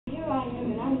I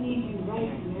am, and I need you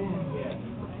right now.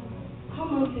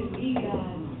 Come unto me,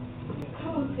 God.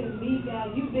 Come unto me,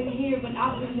 God. You've been here, but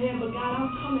I've been there, but God,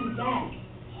 I'm coming back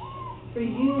for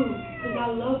you, because I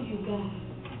love you, God.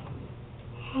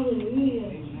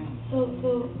 Hallelujah.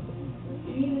 So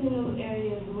even in those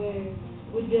areas where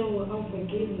we're dealing with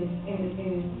unforgiveness and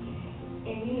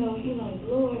you're like,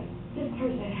 Lord, this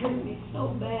person hurt me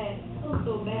so bad,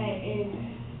 so bad, and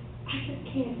I just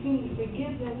can't seem to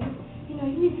forgive them. You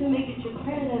need to make it your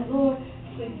prayer that, Lord,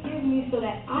 forgive me so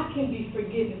that I can be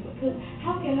forgiven. Because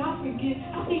how can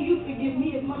you forgive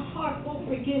me if my heart won't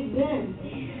forgive them?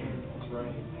 That's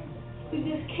right. We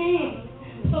just can't.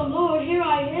 So, Lord, here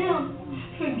I am.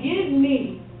 Forgive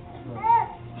me.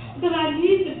 Because I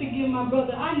need to forgive my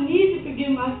brother. I need to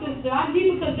forgive my sister. I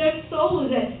need, because their soul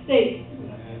is at stake.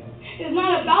 It's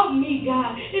not about me,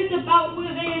 God. It's about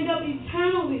where they end up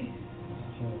eternally.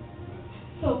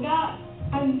 So, God,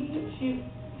 I need you to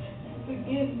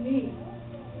forgive me.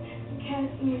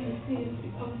 Cast them in the sea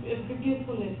of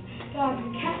forgetfulness. God,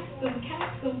 cast them.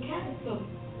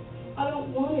 I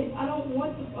don't want it. I don't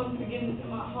want this unforgiveness in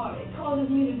my heart. It causes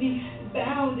me to be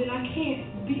bound, and I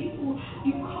can't be who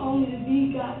you call me to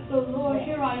be, God. So, Lord,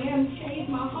 here I am. Change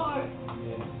my heart.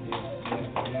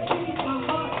 Change my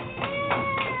heart.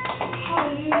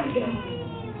 Hallelujah, God.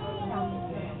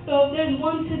 So if there's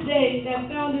one today that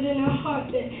found it in their heart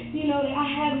that, that I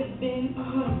haven't been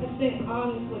 100%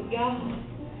 honest with God.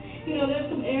 There's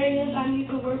some areas I need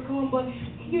to work on, but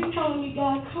you're telling me,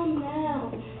 God, come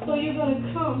now. So you're going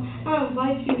to come. I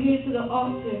invite you here to the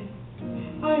altar.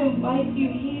 I invite you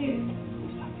here